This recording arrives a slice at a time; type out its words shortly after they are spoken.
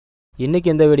இன்றைக்கி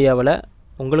இந்த வீடியோவில்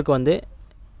உங்களுக்கு வந்து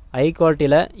ஹை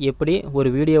குவாலிட்டியில் எப்படி ஒரு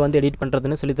வீடியோ வந்து எடிட்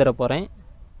பண்ணுறதுன்னு சொல்லித்தர போகிறேன்.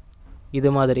 இது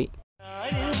மாதிரி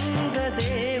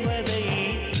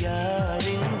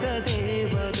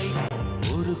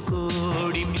ஒரு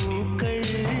கோடி பூக்கள்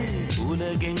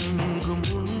உலகெங்கும்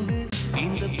உண்டு,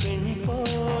 இந்த பெண்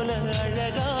போல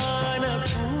அழகான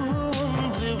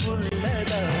பூன்று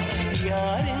உள்ளதா,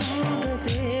 யார் இந்த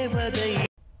தேவதை.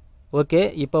 ஓகே,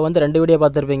 இப்போ வந்து 2 வீடியோ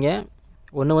பார்த்துருப்பீங்க.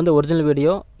 ஒன்று வந்து ஒரிஜினல்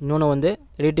வீடியோ, இன்னொன்று வந்து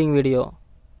எடிட்டிங் வீடியோ.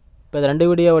 இப்போ இந்த 2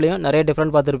 வீடியோவிலையும் நிறைய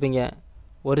டிஃப்ரெண்ட் பார்த்துருப்பீங்க.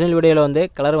 ஒரிஜினல் வீடியோவில் வந்து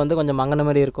கலர் வந்து கொஞ்சம் மங்கின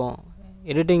மாதிரி இருக்கும்,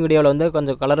 எடிட்டிங் வீடியோவில் வந்து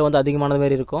கொஞ்சம் கலர் வந்து அதிகமானது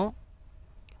மாதிரி இருக்கும்.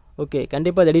 ஓகே,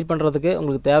 கண்டிப்பாக இது எடிட் பண்ணுறதுக்கு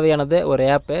உங்களுக்கு தேவையானது ஒரு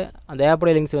ஆப்பு. அந்த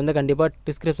ஆப்போடைய லிங்க்ஸ் வந்து கண்டிப்பாக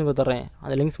டிஸ்கிரிப்ஷன் கொடுத்துட்றேன்.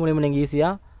 அந்த லிங்க்ஸ் மூலிமா நீங்கள்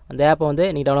ஈஸியாக அந்த ஆப்பை வந்து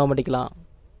நீங்கள் டவுன்லோட் பண்ணிக்கலாம்.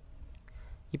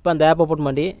 இப்போ அந்த ஆப்பை ஓப்பன்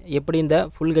பண்ணி எப்படி இந்த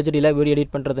ஃபுல் ஹெச்டியில் வீடியோ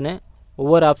எடிட் பண்ணுறதுன்னு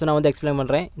ஒவ்வொரு ஆப்ஷனாக வந்து எக்ஸ்பிளைன்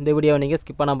பண்ணுறேன். இந்த வீடியோவை நீங்கள்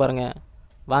ஸ்கிப் பண்ணால் பாருங்கள்.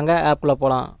 வாங்க ஆப்புக்குள்ளே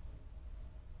போகலாம்.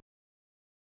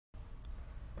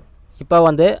 இப்போ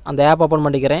வந்து அந்த ஆப் ஓப்பன்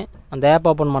பண்ணிக்கிறேன். அந்த ஆப்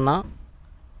ஓப்பன் பண்ணால்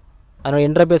அதனோட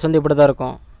இன்டர்ஃபேஸ் வந்து இப்படி தான்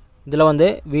இருக்கும். இதில் வந்து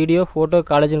வீடியோ, ஃபோட்டோ,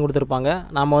 காலேஜ்னு கொடுத்துருப்பாங்க.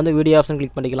 நாம் வந்து வீடியோ ஆப்ஷன்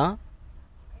கிளிக் பண்ணிக்கலாம்.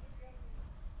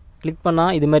 கிளிக்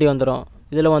பண்ணால் இதுமாரி வந்துடும்.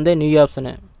 இதில் வந்து நியூ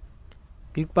ஆப்ஷனு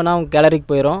கிளிக் பண்ணால் உங்கள் கேலரிக்கு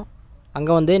போயிடும்.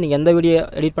 அங்கே வந்து நீங்கள் எந்த வீடியோ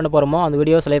எடிட் பண்ண போகிறோமோ அந்த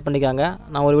வீடியோவை செலக்ட் பண்ணிக்காங்க.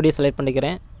 நான் ஒரு வீடியோ செலக்ட்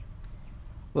பண்ணிக்கிறேன்.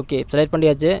 ஓகே, செலக்ட்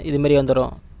பண்ணியாச்சு. இதுமாரி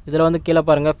வந்துடும். இதில் வந்து கீழே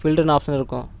பாருங்கள் ஃபில்டர்னு ஆப்ஷன்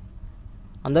இருக்கும்.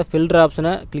 அந்த ஃபில்டர்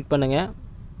ஆப்ஷனை கிளிக் பண்ணுங்கள்.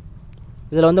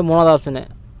 இதில் வந்து 3வது ஆப்ஷனு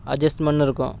அட்ஜஸ்ட்மெண்ட்னு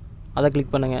இருக்கும், அதை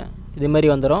கிளிக் பண்ணுங்கள். இதுமாரி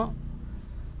வந்துடும்.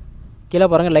 கீழே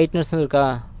பாருங்கள் லைட்னஸ்னு இருக்கா,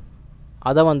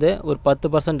 அதை வந்து ஒரு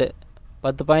 10%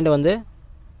 10 பாயிண்ட் வந்து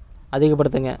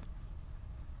அதிகப்படுத்துங்க.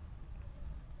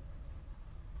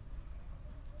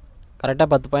 கரெக்டாக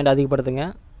 10 பாயிண்ட் அதிகப்படுத்துங்க.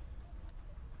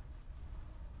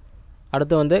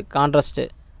 அடுத்து வந்து கான்ட்ராஸ்ட்டு,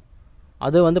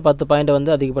 அது வந்து 10 பாயிண்ட்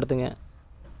வந்து அதிகப்படுத்துங்க.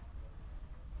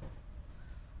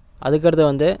 அதுக்கடுத்து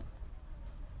வந்து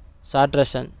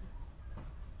சாட்ரேஷன்,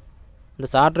 இந்த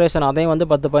சாட்ரேஷன் அதையும் வந்து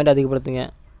 10 பாயிண்ட் அதிகப்படுத்துங்க.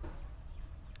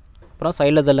 அப்புறம்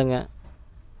சைடில் தள்ளுங்க.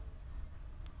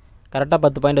 கரெக்டாக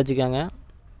 10 பாயிண்ட் வச்சுக்கோங்க.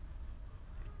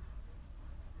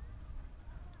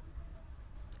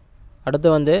 அடுத்து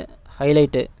வந்து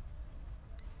ஹைலைட்டு,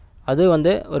 அது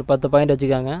வந்து ஒரு 10 பாயிண்ட்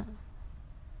வச்சுக்கோங்க.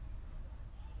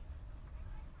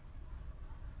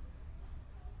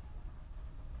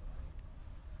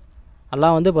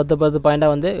 எல்லாம் வந்து 10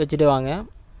 பாயிண்டாக வந்து வச்சுட்டு வாங்க.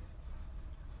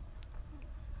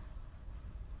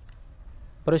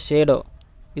 அப்புறம் ஷேடோ,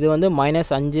 இது வந்து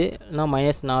 -5 இல்லைனா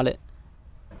 -4.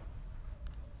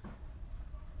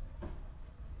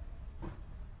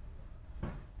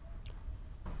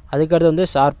 அதுக்கடுத்து வந்து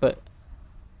ஷார்ப்பு,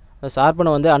 அந்த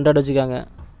ஷார்ப்பனை வந்து 100 வச்சுக்காங்க.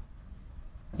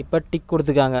 இப்போ டிக்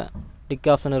கொடுத்துக்காங்க,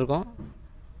 டிக் ஆப்ஷன் இருக்கும்.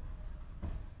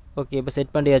 ஓகே, இப்போ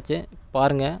செட் பண்ணியாச்சு.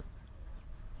 பாருங்கள்,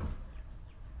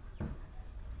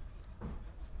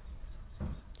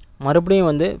 மறுபடியும்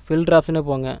வந்து ஃபில்டர் ஆப்ஷனே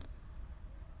போங்க.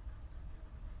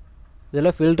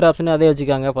 இதில் ஃபில்டர் ஆப்ஷனே அதே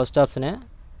வச்சுக்காங்க. ஃபஸ்ட் ஆப்ஷனு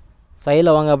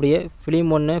சைடில் வாங்க, அப்படியே ஃபிலிம்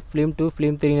 1, ஃபிலிம் 2,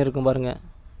 ஃபிலிம் 3ன்னு இருக்கும் பாருங்கள்.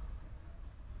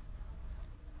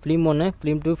 ஃபிலிம் 1,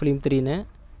 ஃபிலிம் 2, ஃபிலிம் 3ன்னு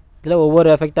இதில்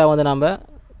ஒவ்வொரு எஃபெக்டாக வந்து நாம்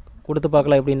கொடுத்து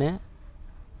பார்க்கலாம் எப்படின்னு.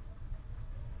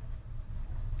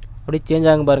 அப்படி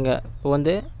சேஞ்ச் ஆகும் பாருங்கள். இப்போ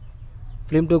வந்து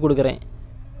ஃபிலிம் 2 கொடுக்குறேன்,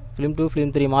 ஃபிலிம் 2,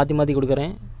 ஃபிலிம் 3 மாற்றி மாற்றி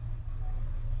கொடுக்குறேன்.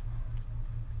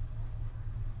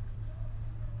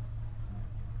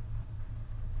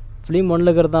 ஃபிலிம் 1ல்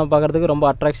இருக்கிறது தான் பார்க்குறதுக்கு ரொம்ப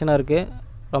அட்ராக்ஷனாக இருக்குது,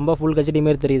 ரொம்ப ஃபுல் ஹெச்டி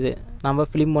மாரி தெரியுது. நம்ம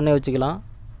ஃபிலிம் 1 வச்சுக்கலாம்.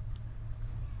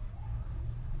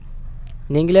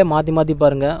 நீங்களே மாற்றி மாற்றி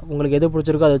பாருங்கள், உங்களுக்கு எது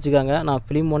பிடிச்சிருக்கோ அதை வச்சுக்காங்க. நான்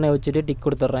ஃபிலிம் 1 வச்சுட்டு டிக்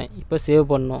கொடுத்துட்றேன். இப்போ சேவ்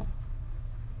பண்ணணும்.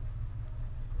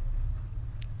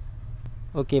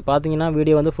 ஓகே, பார்த்தீங்கன்னா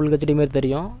வீடியோ வந்து ஃபுல் ஹெச்டி மாரி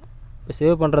தெரியும். இப்போ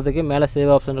சேவ் பண்ணுறதுக்கு மேலே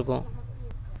சேவ் ஆப்ஷன் இருக்கும்.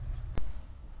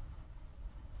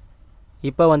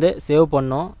 இப்போ வந்து சேவ்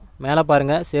பண்ணோம். மேலே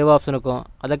பாருங்கள் சேவ் ஆப்ஷன் இருக்கும்,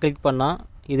 அதை கிளிக் பண்ணால்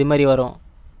இது மாதிரி வரும்.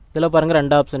 இதில் பாருங்கள்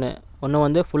 2 ஆப்ஷனு, ஒன்று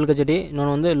வந்து ஃபுல் ஹெச்டி,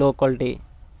 இன்னொன்று வந்து லோ குவாலிட்டி.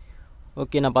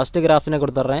 ஓகே, நான் ஃபஸ்ட்டு இருக்கிற ஆப்ஷனே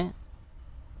கொடுத்துட்றேன்.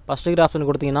 ஃபஸ்ட்டு இருக்கிற ஆப்ஷன்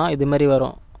கொடுத்தீங்கன்னா இது மாதிரி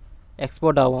வரும்,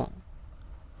 எக்ஸ்போர்ட் ஆகும்.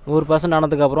 100%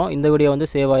 ஆனதுக்கப்புறம் இந்த வீடியோ வந்து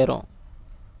சேவ் ஆயிரும்.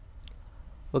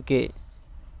 ஓகே,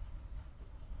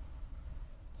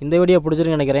 இந்த வீடியோ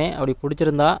பிடிச்சிருக்குன்னு நினைக்கிறேன். அப்படி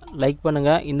பிடிச்சிருந்தா லைக்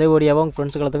பண்ணுங்கள். இந்த வீடியோவை உங்கள்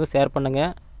ஃப்ரெண்ட்ஸுகளுக்கு ஷேர்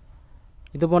பண்ணுங்கள்.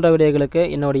 இது போன்ற வீடியோக்களுக்கு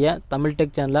என்னுடைய தமிழ்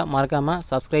டெக் சேனலை மறக்காமல்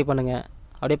சப்ஸ்கிரைப் பண்ணுங்கள்.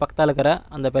 அப்படியே பக்கத்தில் இருக்கிற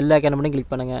அந்த பெல் ஐக்கான் பண்ணி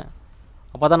கிளிக் பண்ணுங்கள்.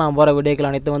 அப்போ தான் நான் போகிற வீடியோக்கள்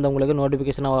அனைத்தும் வந்து உங்களுக்கு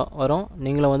நோட்டிஃபிகேஷனாக வரும்.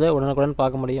 நீங்களும் வந்து உடனுக்குடன்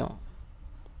பார்க்க முடியும்.